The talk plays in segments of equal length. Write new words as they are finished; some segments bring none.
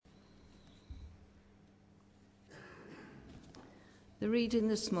The reading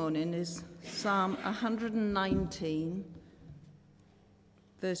this morning is Psalm 119,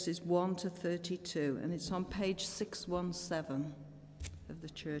 verses 1 to 32, and it's on page 617 of the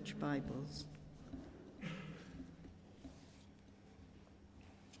Church Bibles.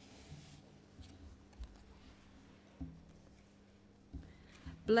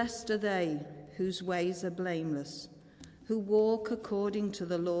 Blessed are they whose ways are blameless, who walk according to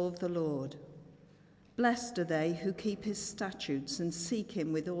the law of the Lord. Blessed are they who keep his statutes and seek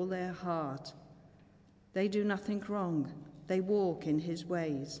him with all their heart. They do nothing wrong, they walk in his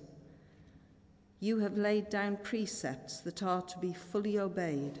ways. You have laid down precepts that are to be fully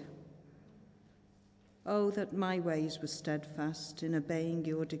obeyed. Oh, that my ways were steadfast in obeying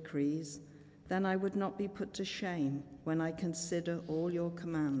your decrees, then I would not be put to shame when I consider all your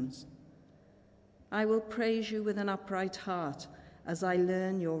commands. I will praise you with an upright heart as I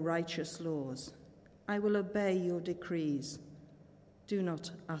learn your righteous laws. I will obey your decrees. Do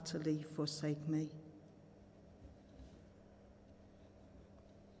not utterly forsake me.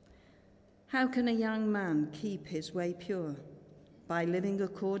 How can a young man keep his way pure? By living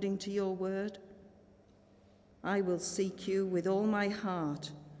according to your word. I will seek you with all my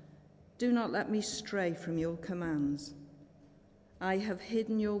heart. Do not let me stray from your commands. I have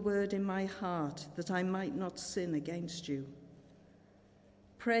hidden your word in my heart that I might not sin against you.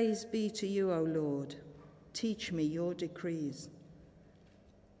 Praise be to you, O Lord. Teach me your decrees.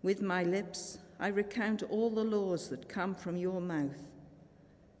 With my lips, I recount all the laws that come from your mouth.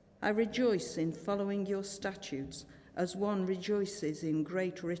 I rejoice in following your statutes as one rejoices in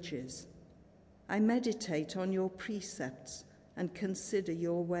great riches. I meditate on your precepts and consider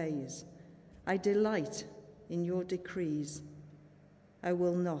your ways. I delight in your decrees. I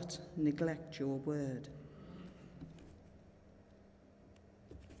will not neglect your word.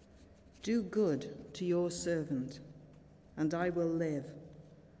 Do good to your servant, and I will live.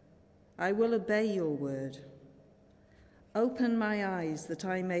 I will obey your word. Open my eyes that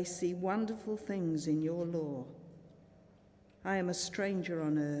I may see wonderful things in your law. I am a stranger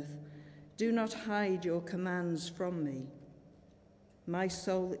on earth. Do not hide your commands from me. My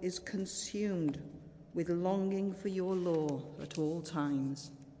soul is consumed with longing for your law at all times.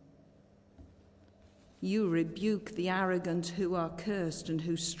 You rebuke the arrogant who are cursed and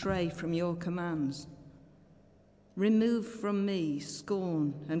who stray from your commands. Remove from me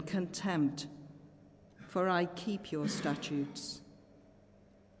scorn and contempt, for I keep your statutes.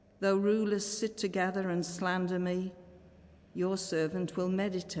 Though rulers sit together and slander me, your servant will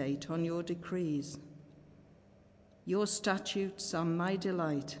meditate on your decrees. Your statutes are my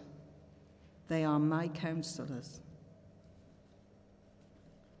delight. They are my counselors.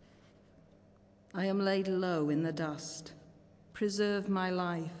 I am laid low in the dust. Preserve my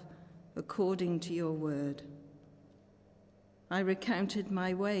life according to your word. I recounted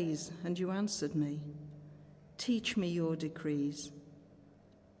my ways, and you answered me. Teach me your decrees.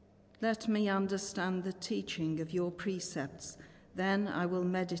 Let me understand the teaching of your precepts. Then I will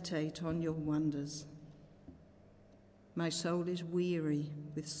meditate on your wonders. My soul is weary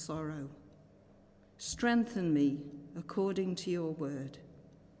with sorrow. Strengthen me according to your word.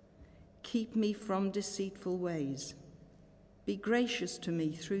 Keep me from deceitful ways. Be gracious to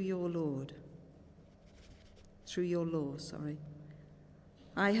me through your law.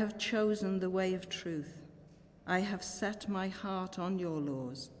 I have chosen the way of truth. I have set my heart on your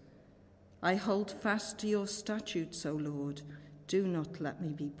laws. I hold fast to your statutes, O Lord. Do not let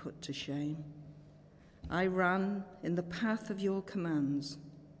me be put to shame. I run in the path of your commands,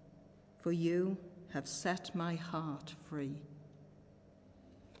 for you have set my heart free.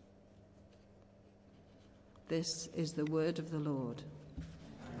 This is the word of the Lord.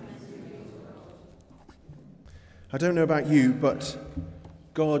 I don't know about you, but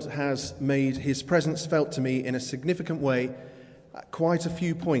God has made his presence felt to me in a significant way at quite a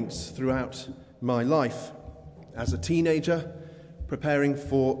few points throughout my life. As a teenager, preparing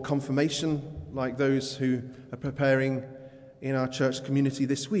for confirmation, like those who are preparing in our church community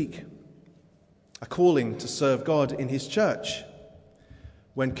this week. A calling to serve God in his church.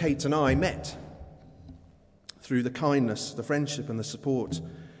 When Kate and I met, through the kindness, the friendship and the support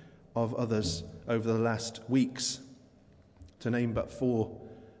of others over the last weeks, to name but 4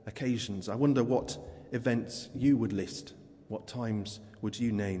 occasions. I wonder what events you would list, what times would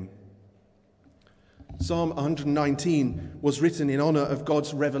you name? Psalm 119 was written in honour of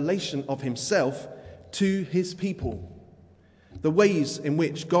God's revelation of himself to his people. The ways in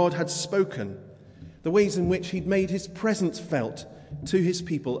which God had spoken, the ways in which he'd made his presence felt to his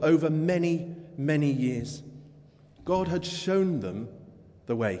people over many, many years. God had shown them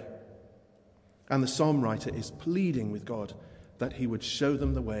the way. And the psalm writer is pleading with God that he would show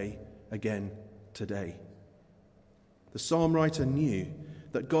them the way again today. The psalm writer knew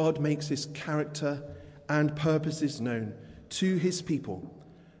that God makes his character and purposes known to his people,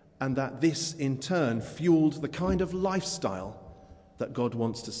 and that this in turn fueled the kind of lifestyle that God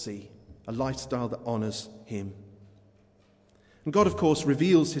wants to see, a lifestyle that honours him. And God, of course,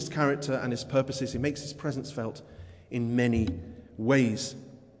 reveals his character and his purposes. He makes his presence felt in many ways.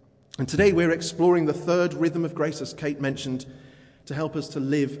 And today we're exploring the third rhythm of grace, as Kate mentioned, to help us to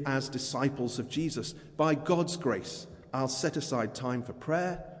live as disciples of Jesus. By God's grace, I'll set aside time for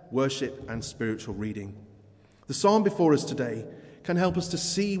prayer, worship, and spiritual reading. The psalm before us today can help us to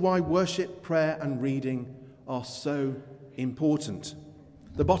see why worship, prayer, and reading are so important.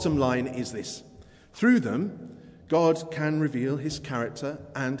 The bottom line is this: through them, God can reveal his character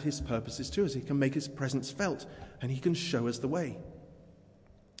and his purposes to us. He can make his presence felt, and he can show us the way.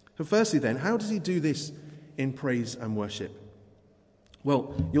 So firstly then, how does he do this in praise and worship?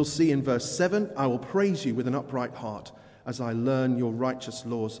 Well, you'll see in verse 7, I will praise you with an upright heart as I learn your righteous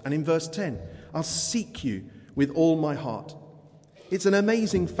laws. And in verse 10, I'll seek you with all my heart. It's an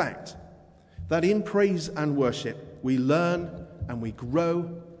amazing fact that in praise and worship, we learn and we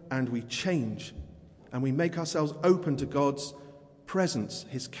grow and we change and we make ourselves open to God's presence,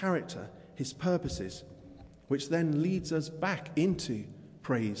 his character, his purposes, which then leads us back into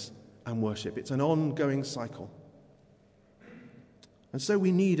praise and worship. It's an ongoing cycle. And so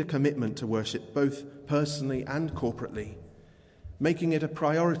we need a commitment to worship, both personally and corporately, making it a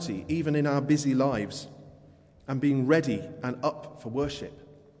priority even in our busy lives, and being ready and up for worship,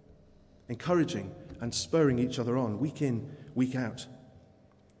 encouraging and spurring each other on week in, week out.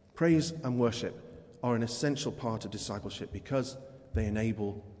 Praise and worship are an essential part of discipleship because they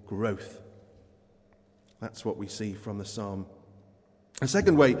enable growth. That's what we see from the psalm. A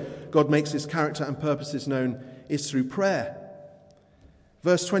second way God makes his character and purposes known is through prayer.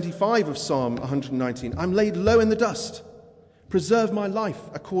 Verse 25 of Psalm 119, I'm laid low in the dust. Preserve my life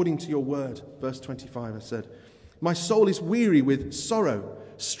according to your word. Verse 25, I said, my soul is weary with sorrow.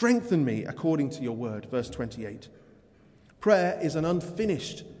 Strengthen me according to your word. Verse 28. Prayer is an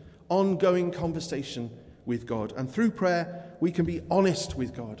unfinished, ongoing conversation with God. And through prayer, we can be honest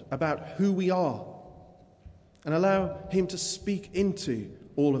with God about who we are and allow him to speak into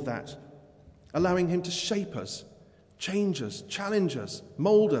all of that, allowing him to shape us, change us, challenge us,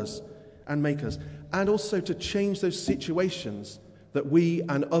 mould us, and make us, and also to change those situations that we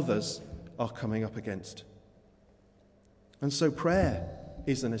and others are coming up against. And so prayer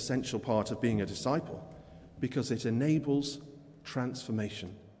is an essential part of being a disciple because it enables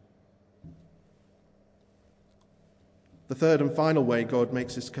transformation. The third and final way God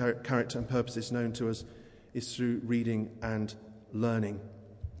makes his character and purposes known to us is through reading and learning.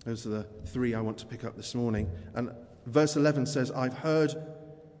 Those are the three I want to pick up this morning. And verse 11 says, I've heard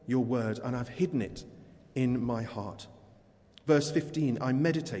your word and I've hidden it in my heart. Verse 15, I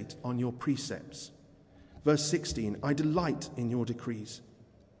meditate on your precepts. Verse 16, I delight in your decrees.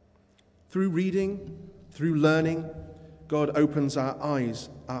 Through reading, through learning, God opens our eyes,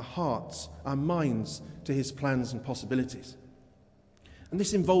 our hearts, our minds to his plans and possibilities. And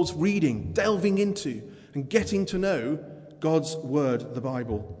this involves reading, delving into, and getting to know God's word, the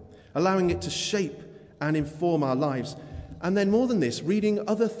Bible, allowing it to shape and inform our lives. And then more than this, reading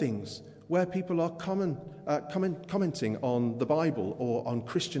other things where people are commenting on the Bible or on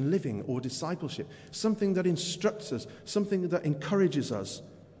Christian living or discipleship, something that instructs us, something that encourages us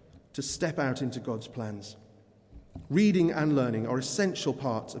to step out into God's plans. Reading and learning are essential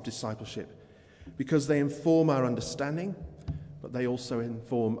parts of discipleship because they inform our understanding, but they also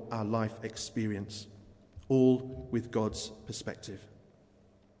inform our life experience, all with God's perspective.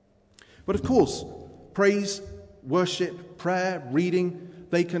 But of course, praise, worship, prayer, reading,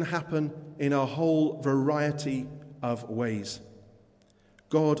 they can happen in a whole variety of ways.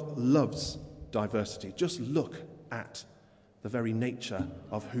 God loves diversity. Just look at the very nature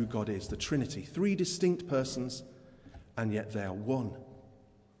of who God is, the Trinity. Three distinct persons, and yet they are one.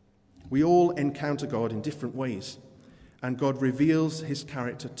 We all encounter God in different ways, and God reveals his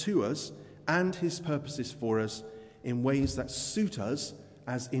character to us and his purposes for us in ways that suit us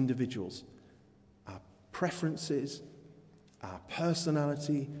as individuals. Our preferences, our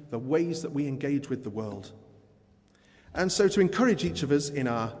personality, the ways that we engage with the world. And so to encourage each of us in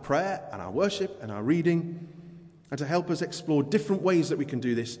our prayer and our worship and our reading, and to help us explore different ways that we can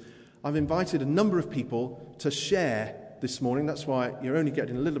do this, I've invited a number of people to share this morning. That's why you're only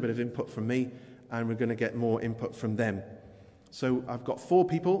getting a little bit of input from me, and we're going to get more input from them. So I've got 4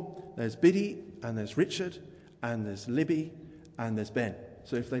 people. There's Biddy, and there's Richard, and there's Libby, and there's Ben.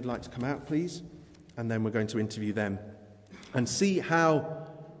 So if they'd like to come out, please, and then we're going to interview them. and see how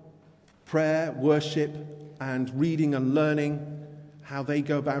prayer, worship, and reading and learning, how they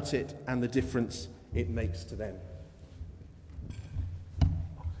go about it and the difference it makes to them.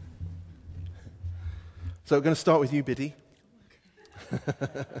 So we're going to start with you, Biddy.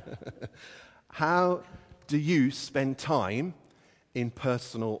 How do you spend time in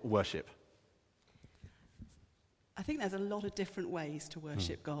personal worship? I think there's a lot of different ways to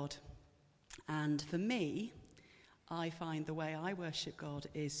worship God. And for me, I find the way I worship God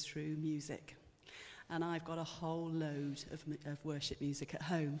is through music. And I've got a whole load of worship music at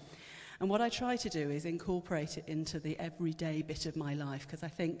home. And what I try to do is incorporate it into the everyday bit of my life, because I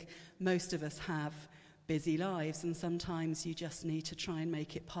think most of us have busy lives, and sometimes you just need to try and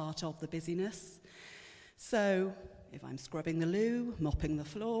make it part of the busyness. So if I'm scrubbing the loo, mopping the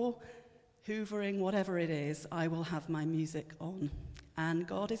floor, hoovering, whatever it is, I will have my music on. And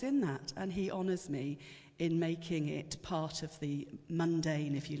God is in that, and he honours me in making it part of the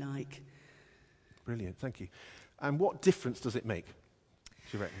mundane, if you like. Brilliant, thank you. And what difference does it make,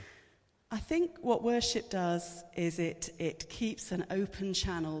 do you reckon? I think what worship does is it keeps an open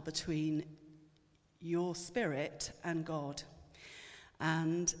channel between your spirit and God.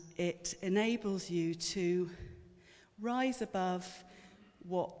 And it enables you to rise above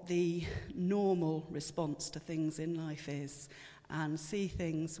what the normal response to things in life is and see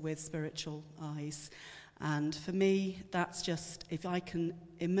things with spiritual eyes. And for me, that's just, if I can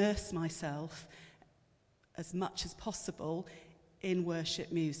immerse myself as much as possible in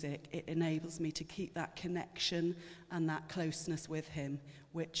worship music, it enables me to keep that connection and that closeness with him,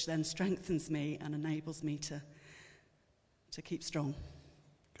 which then strengthens me and enables me to keep strong.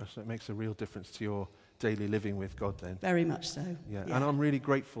 Gosh, that makes a real difference to your daily living with God then. Very much so. Yeah. And I'm really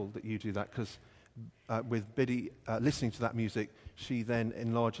grateful that you do that, because with Biddy listening to that music, she then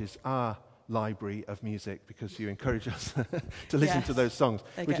enlarges our library of music, because you encourage us to listen to those songs,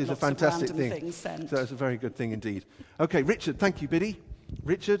 which is a fantastic thing. So it's a very good thing indeed. Okay, Richard, thank you, Biddy.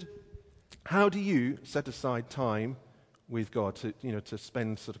 Richard, how do you set aside time with God to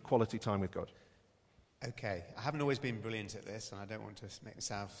spend sort of quality time with God? Okay, I haven't always been brilliant at this, and I don't want to make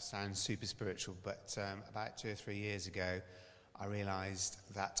myself sound super spiritual, but about 2 or 3 years ago, I realised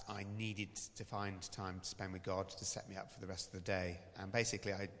that I needed to find time to spend with God to set me up for the rest of the day. And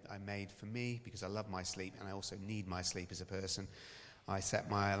basically, I made, for me, because I love my sleep, and I also need my sleep as a person, I set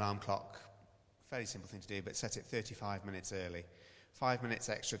my alarm clock, fairly simple thing to do, but set it 35 minutes early. 5 minutes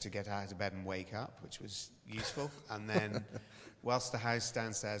extra to get out of bed and wake up, which was useful. And then, whilst the house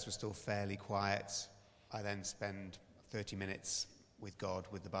downstairs was still fairly quiet, I then spend 30 minutes with God,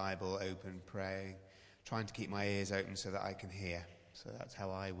 with the Bible open, praying, trying to keep my ears open so that I can hear. So that's how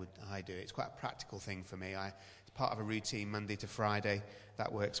I do it. It's quite a practical thing for me. It's part of a routine Monday to Friday.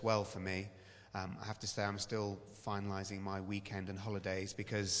 That works well for me. I have to say I'm still finalising my weekend and holidays,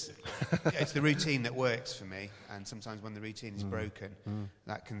 because it's the routine that works for me. And sometimes when the routine is broken,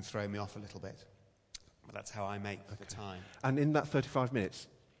 that can throw me off a little bit. But that's how I make the time. And in that 35 minutes,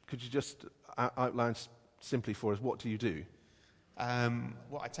 could you just outline simply for us, what do you do?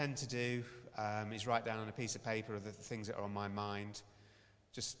 What I tend to do is write down on a piece of paper the things that are on my mind.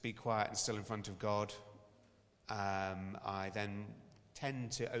 Just be quiet and still in front of God. I then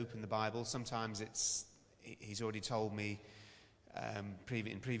tend to open the Bible. Sometimes he's already told me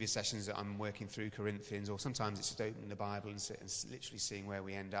in previous sessions that I'm working through Corinthians, or sometimes it's just opening the Bible and literally seeing where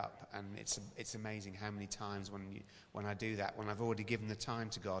we end up. And it's amazing how many times when I do that, when I've already given the time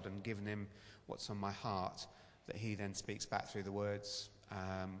to God and given him what's on my heart, that he then speaks back through the words.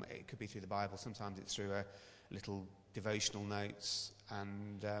 It could be through the Bible. Sometimes it's through a little devotional notes.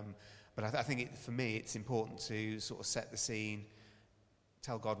 But I think for me, it's important to sort of set the scene,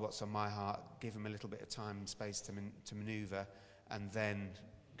 tell God what's on my heart, give him a little bit of time and space to manoeuvre, and then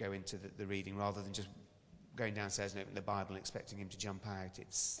go into the reading, rather than just going downstairs and opening the Bible and expecting him to jump out.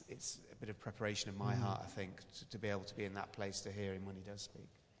 It's a bit of preparation of my heart, I think, to be able to be in that place to hear him when he does speak.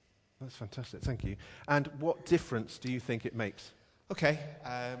 That's fantastic, thank you. And what difference do you think it makes? Okay,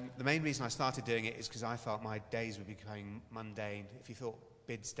 the main reason I started doing it is because I felt my days were becoming mundane. If you thought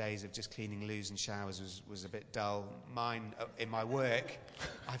Bid's days of just cleaning loos and showers was a bit dull, mine in my work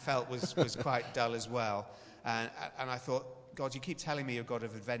I felt was quite dull as well. And I thought, God, you keep telling me you're a God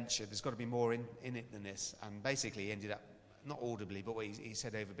of adventure. There's got to be more in it than this. And basically he ended up, not audibly, but what he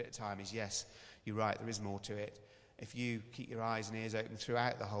said over a bit of time is, yes, you're right, there is more to it. If you keep your eyes and ears open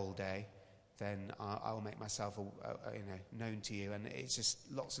throughout the whole day, then I'll make myself known to you. And it's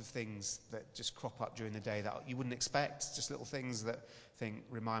just lots of things that just crop up during the day that you wouldn't expect. Just little things that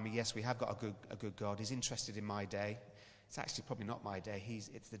remind me, yes, we have got a good God. He's interested in my day. It's actually probably not my day.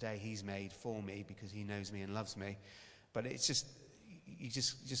 It's the day he's made for me, because he knows me and loves me. But it's just, you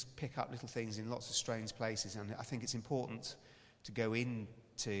just pick up little things in lots of strange places, and I think it's important to go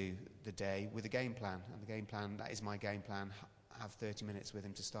into the day with a game plan. And the game plan, that is my game plan, have 30 minutes with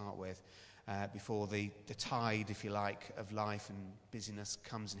him to start with, before the tide, if you like, of life and busyness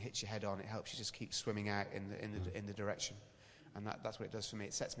comes and hits your head on. It helps you just keep swimming out in the direction. And that's what it does for me.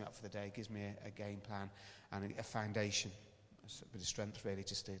 It sets me up for the day, gives me a game plan and a foundation, a bit of strength really,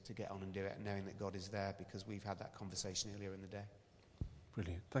 just to get on and do it, knowing that God is there because we've had that conversation earlier in the day.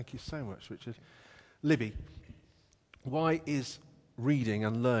 Brilliant. Thank you so much, Richard. Libby, why is reading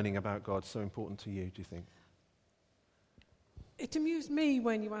and learning about God so important to you, do you think? It amused me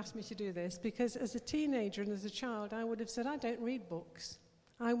when you asked me to do this, because as a teenager and as a child, I would have said, I don't read books.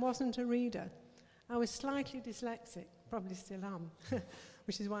 I wasn't a reader. I was slightly dyslexic, probably still am,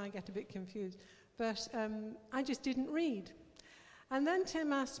 which is why I get a bit confused. But I just didn't read. And then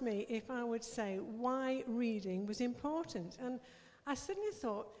Tim asked me if I would say why reading was important. And I suddenly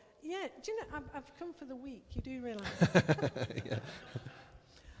thought, yeah, do you know, I've come for the week, you do realise. Yeah.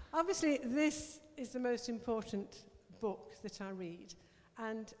 Obviously, this is the most important book that I read.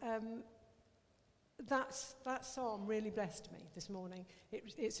 And that psalm really blessed me this morning.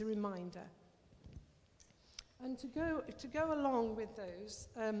 It's a reminder. And to go along with those,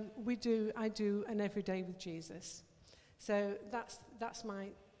 I do an Everyday with Jesus. So that's my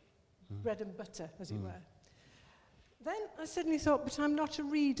bread and butter, as it were. Then I suddenly thought, but I'm not a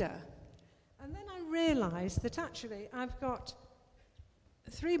reader. And then I realised that actually I've got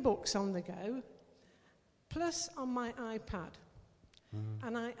 3 books on the go, plus on my iPad.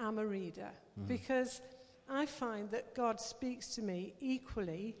 And I am a reader, because I find that God speaks to me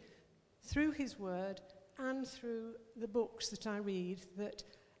equally through his word and through the books that I read that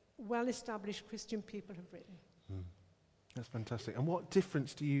well-established Christian people have written. That's fantastic. And what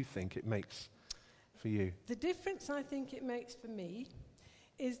difference do you think it makes for you? The difference I think it makes for me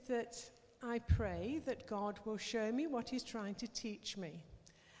is that I pray that God will show me what he's trying to teach me.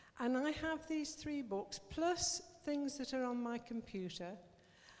 And I have these 3 books, plus things that are on my computer,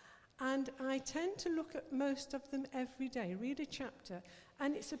 and I tend to look at most of them every day, read a chapter,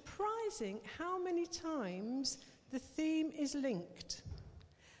 and it's surprising how many times the theme is linked.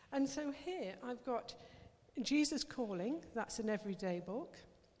 And so here I've got Jesus Calling, that's an everyday book.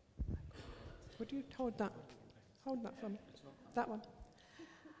 Would you hold that for me? That one.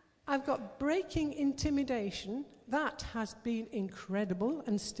 I've got Breaking Intimidation. That has been incredible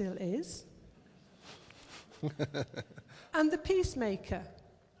and still is. And The Peacemaker,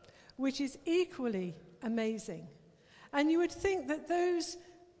 which is equally amazing. And you would think that those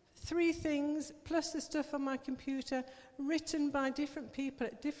 3 things, plus the stuff on my computer, written by different people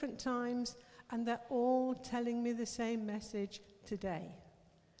at different times, and they're all telling me the same message today.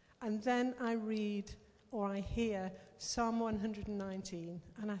 And then I read or I hear Psalm 119,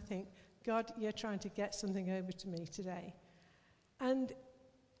 and I think, God, you're trying to get something over to me today. And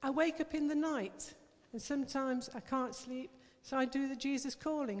I wake up in the night, and sometimes I can't sleep, so I do the Jesus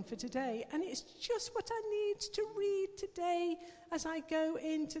Calling for today, and it's just what I need to read today as I go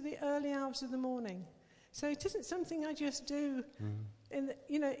into the early hours of the morning. So it isn't something I just do.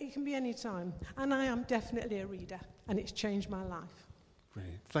 It can be any time. And I am definitely a reader, and it's changed my life.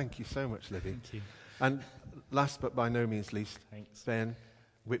 Brilliant. Thank you so much, Libby. Thank you. And last but by no means least, Thanks. Ben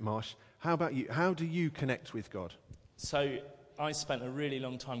Whitmarsh, how about you? How do you connect with God? So I spent a really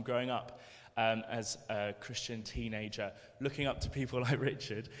long time growing up as a Christian teenager, looking up to people like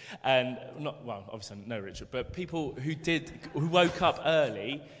Richard, and obviously no Richard, but people who woke up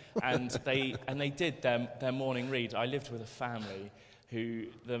early and they did their morning read. I lived with a family who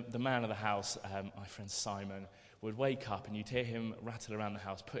the man of the house, my friend Simon, would wake up and you'd hear him rattle around the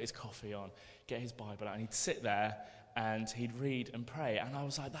house, put his coffee on, get his Bible out, and he'd sit there and he'd read and pray. And I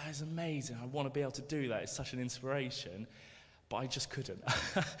was like, that is amazing. I want to be able to do that. It's such an inspiration. But I just couldn't.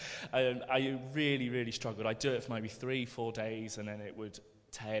 I really, really struggled. I'd do it for maybe 3-4 days and then it would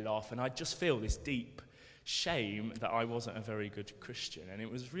tail off. And I'd just feel this deep shame that I wasn't a very good Christian. And it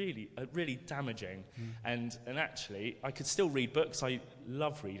was really, really damaging. And actually, I could still read books. I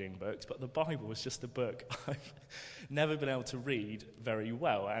love reading books. But the Bible was just a book I've never been able to read very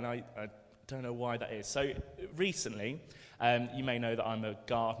well. And I don't know why that is. So recently, you may know that I'm a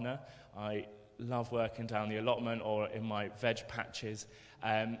gardener. I love working down the allotment or in my veg patches.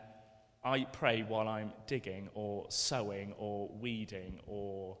 I pray while I'm digging or sowing or weeding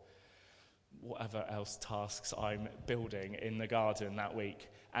or whatever else tasks I'm building in the garden that week.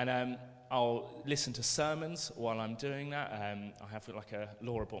 And I'll listen to sermons while I'm doing that. I have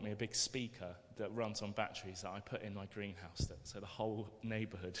Laura bought me a big speaker that runs on batteries that I put in my greenhouse so the whole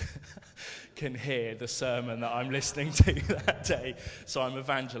neighbourhood can hear the sermon that I'm listening to that day. So I'm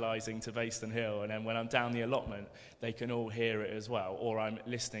evangelising to Bayston Hill, and then when I'm down the allotment, they can all hear it as well, or I'm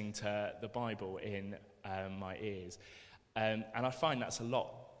listening to the Bible in my ears. And I find that's a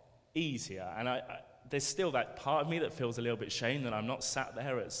lot easier, and there's still that part of me that feels a little bit ashamed that I'm not sat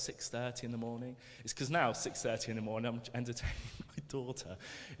there at 6:30 in the morning. It's because now, 6:30 in the morning, I'm entertaining my daughter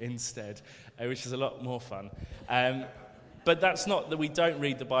instead, which is a lot more fun. But that's not that we don't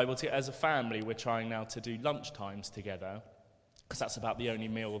read the Bible together. As a family, we're trying now to do lunch times together, because that's about the only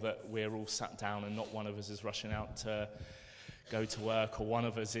meal that we're all sat down and not one of us is rushing out to go to work, or one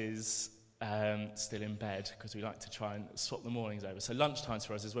of us is still in bed, because we like to try and swap the mornings over. So lunchtimes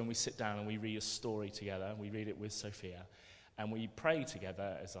for us is when we sit down and we read a story together. We read it with Sophia, and we pray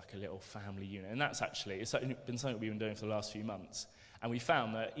together as like a little family unit. And that's actually, it's been something we've been doing for the last few months. And we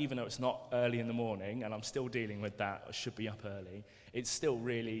found that even though it's not early in the morning, and I'm still dealing with that, I should be up early, it's still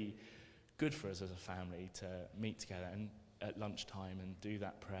really good for us as a family to meet together and at lunchtime and do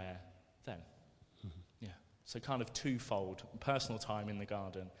that prayer then. Mm-hmm. Yeah. So kind of twofold: personal time in the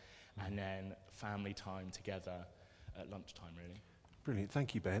garden, and then family time together at lunchtime, really. Brilliant.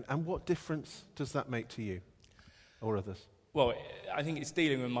 Thank you, Ben. And what difference does that make to you or others? Well, I think it's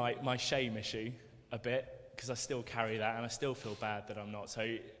dealing with my shame issue a bit, because I still carry that and I still feel bad that I'm not.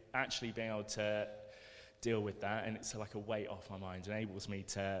 So actually being able to deal with that, and it's like a weight off my mind, enables me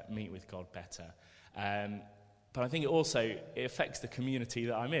to meet with God better. But I think it affects the community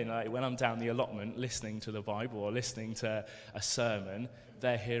that I'm in. Like when I'm down the allotment listening to the Bible or listening to a sermon,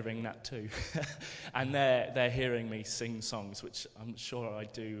 they're hearing that too. And they're hearing me sing songs, which I'm sure I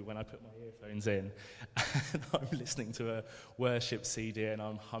do when I put my earphones in. And I'm listening to a worship CD and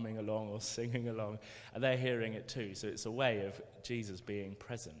I'm humming along or singing along. And they're hearing it too. So it's a way of Jesus being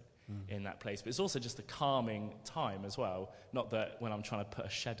present in that place. But it's also just a calming time as well. Not that when I'm trying to put a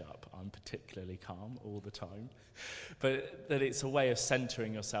shed up, I'm particularly calm all the time. But that it's a way of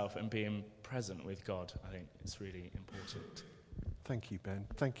centering yourself and being present with God. I think it's really important. Thank you, Ben.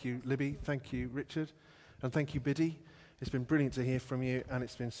 Thank you, Libby. Thank you, Richard. And thank you, Biddy. It's been brilliant to hear from you, and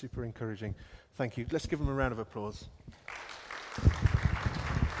it's been super encouraging. Thank you. Let's give them a round of applause.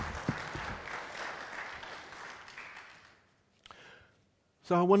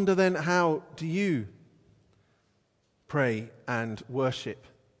 So I wonder then, how do you pray and worship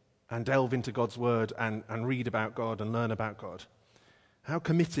and delve into God's word and read about God and learn about God? How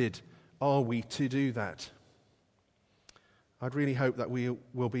committed are we to do that? I'd really hope that we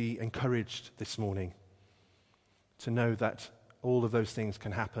will be encouraged this morning to know that all of those things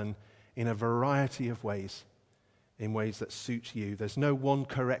can happen in a variety of ways, in ways that suit you. There's no one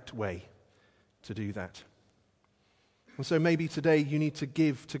correct way to do that. And so maybe today you need to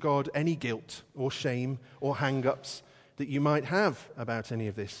give to God any guilt or shame or hang-ups that you might have about any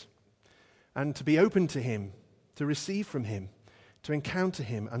of this, and to be open to Him, to receive from Him, to encounter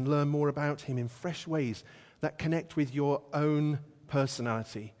Him and learn more about Him in fresh ways that connect with your own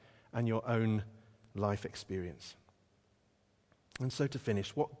personality and your own life experience. And so to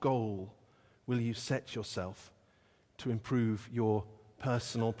finish, what goal will you set yourself to improve your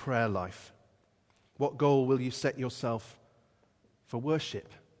personal prayer life? What goal will you set yourself for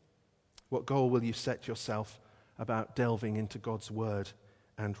worship? What goal will you set yourself about delving into God's word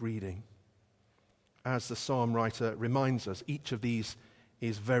and reading? As the psalm writer reminds us, each of these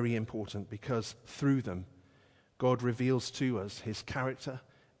is very important, because through them, God reveals to us His character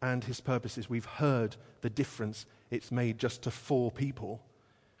and His purposes. We've heard the difference it's made just to 4 people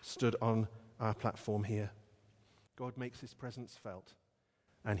stood on our platform here. God makes His presence felt,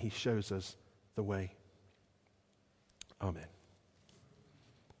 and He shows us the way. Amen.